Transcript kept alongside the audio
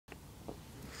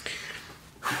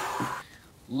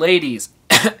Ladies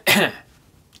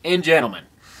and gentlemen,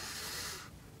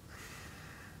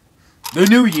 the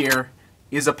new year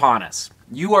is upon us.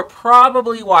 You are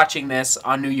probably watching this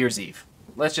on New Year's Eve.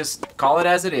 Let's just call it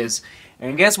as it is.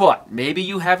 And guess what? Maybe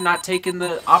you have not taken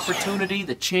the opportunity,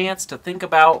 the chance to think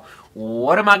about,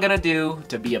 what am I going to do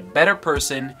to be a better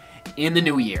person in the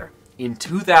new year, in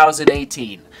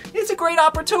 2018? It's a great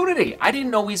opportunity. I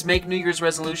didn't always make New Year's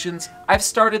resolutions. I've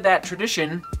started that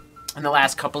tradition in the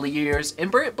last couple of years, and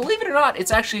believe it or not,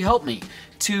 it's actually helped me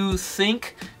to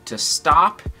think, to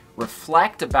stop,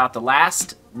 reflect about the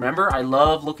last. Remember, I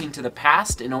love looking to the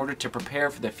past in order to prepare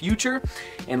for the future,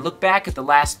 and look back at the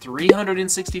last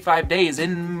 365 days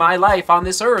in my life on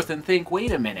this earth and think,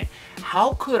 wait a minute,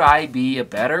 how could I be a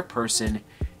better person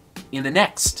in the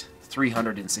next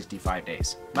 365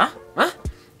 days?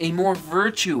 A more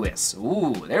virtuous,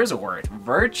 ooh, there's a word,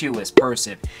 virtuous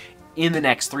person in the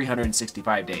next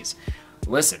 365 days.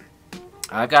 Listen,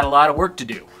 I've got a lot of work to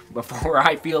do before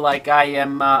I feel like I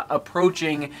am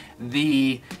approaching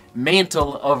the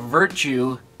mantle of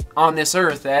virtue on this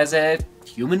earth as a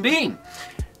human being.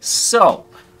 So,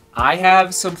 I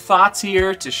have some thoughts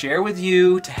here to share with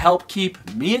you to help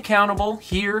keep me accountable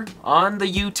here on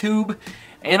the YouTube,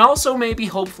 and also maybe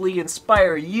hopefully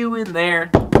inspire you in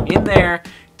there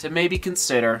to maybe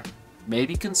consider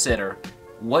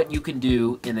what you can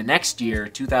do in the next year,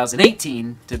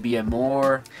 2018, to be a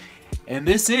more... And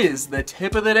this is the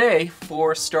tip of the day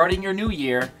for starting your new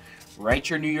year. Write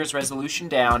your New Year's resolution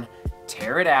down,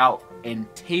 tear it out, and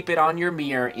tape it on your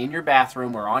mirror in your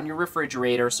bathroom or on your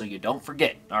refrigerator so you don't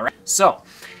forget, all right? So,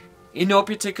 in no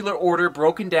particular order,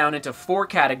 broken down into 4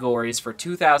 categories for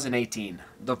 2018.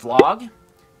 The vlog,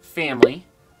 family,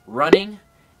 running,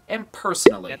 and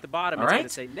personally. At the bottom, all it's right? going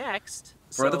to say next.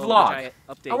 For the vlog,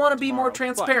 I want to be more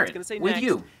transparent with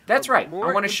you. That's right.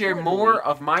 I want to share more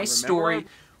of my story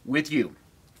with you.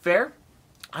 Fair?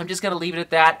 I'm just going to leave it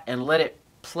at that and let it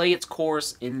play its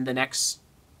course in the next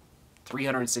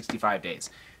 365 days.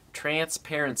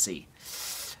 Transparency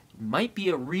might be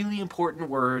a really important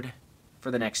word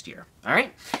for the next year. All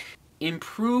right?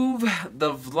 Improve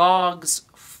the vlog's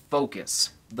focus.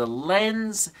 The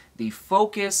lens, the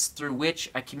focus through which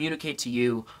I communicate to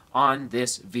you on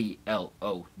this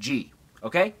vlog.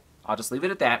 Okay? I'll just leave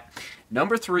it at that.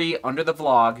 Number 3, under the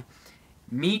vlog,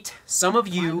 meet some of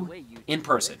you in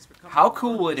person. How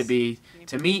cool would it be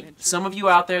to meet some of you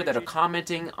out there that are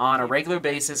commenting on a regular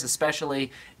basis,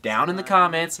 especially down in the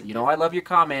comments? You know I love your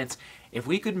comments. If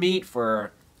we could meet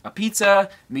for a pizza,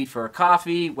 meet for a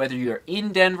coffee, whether you're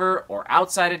in Denver or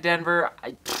outside of Denver,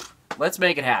 let's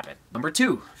make it happen. Number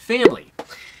 2, family.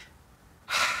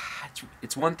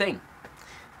 It's one thing.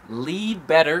 Lead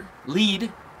better,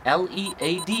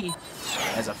 L-E-A-D,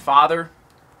 as a father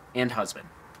and husband.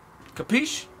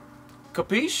 Capiche?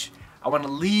 Capiche? I want to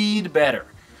lead better.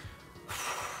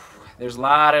 There's a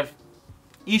lot of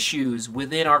issues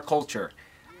within our culture.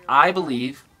 I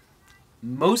believe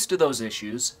most of those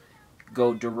issues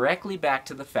go directly back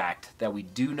to the fact that we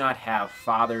do not have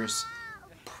fathers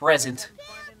present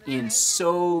in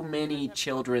so many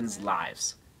children's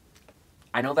lives.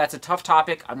 I know that's a tough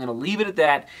topic. I'm going to leave it at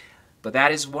that, but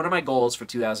that is one of my goals for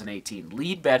 2018.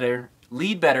 Lead better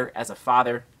as a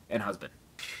father and husband.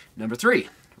 Number 3,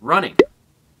 running.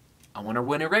 I want to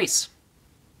win a race.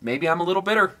 Maybe I'm a little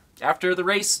bitter after the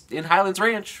race in Highlands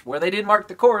Ranch where they didn't mark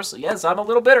the course. Yes, I'm a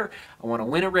little bitter. I want to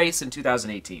win a race in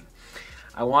 2018.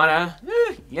 I want to,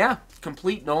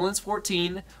 complete Nolan's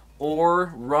 14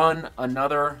 or run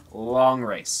another long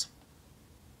race.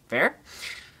 Fair?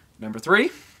 Number 3,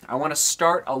 I want to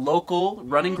start a local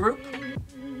running group.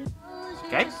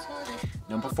 Okay?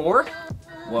 Number 4,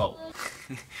 whoa,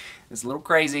 it's a little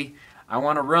crazy. I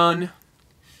want to run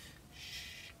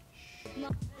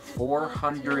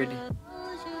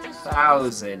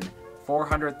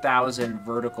 400,000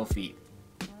 vertical feet.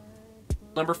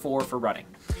 Number 4 for running.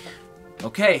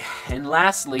 Okay, and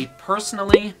lastly,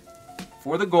 personally,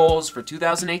 for the goals for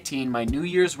 2018, my New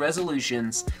Year's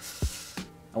resolutions,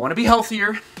 I want to be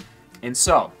healthier, and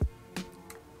so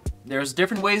there's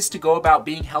different ways to go about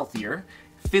being healthier,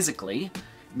 physically,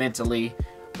 mentally,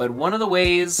 but one of the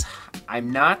ways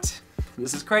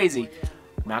this is crazy,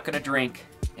 I'm not going to drink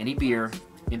any beer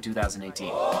in 2018.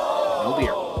 No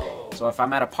beer. So if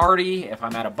I'm at a party, if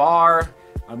I'm at a bar,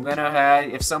 I'm going to,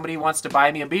 if somebody wants to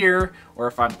buy me a beer, or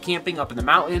if I'm camping up in the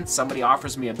mountains, somebody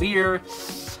offers me a beer,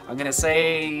 I'm going to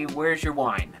say, where's your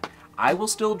wine? I will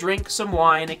still drink some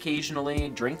wine occasionally,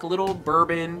 drink a little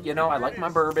bourbon, you know, I like my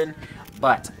bourbon,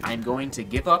 but I'm going to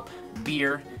give up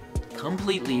beer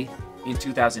completely in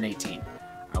 2018.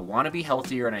 I want to be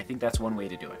healthier, and I think that's one way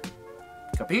to do it.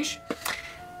 Capiche?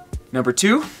 Number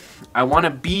 2, I want to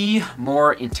be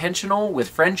more intentional with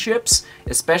friendships,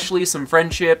 especially some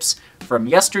friendships from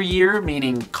yesteryear,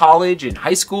 meaning college and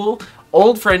high school.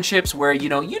 Old friendships where, you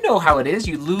know how it is.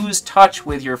 You lose touch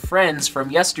with your friends from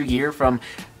yesteryear, from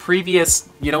previous,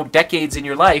 decades in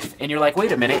your life, and you're like,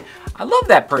 wait a minute, I love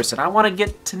that person. I want to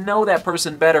get to know that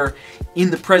person better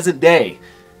in the present day.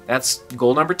 That's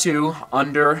goal number 2,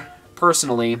 under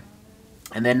personally.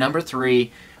 And then number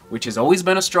 3, which has always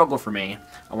been a struggle for me,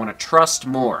 I want to trust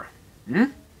more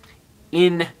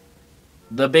in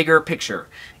the bigger picture,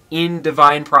 in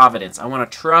divine providence. I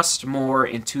want to trust more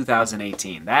in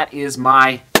 2018. That is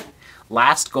my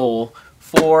last goal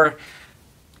for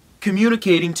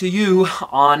communicating to you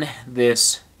on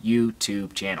this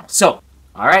YouTube channel. So,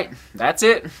 all right, that's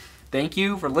it. Thank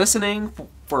you for listening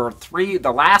for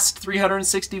the last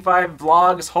 365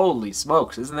 vlogs. Holy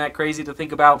smokes, isn't that crazy to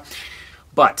think about?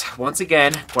 But once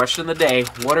again, question of the day,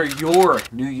 what are your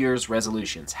New Year's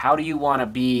resolutions? How do you want to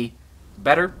be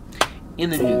better in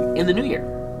the new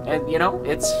year? And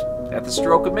it's at the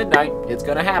stroke of midnight, it's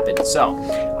going to happen. So,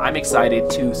 I'm excited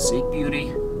to seek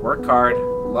beauty, work hard,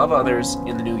 love others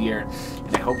in the new year,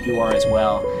 and I hope you are as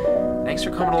well. Thanks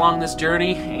for coming along this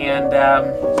journey, and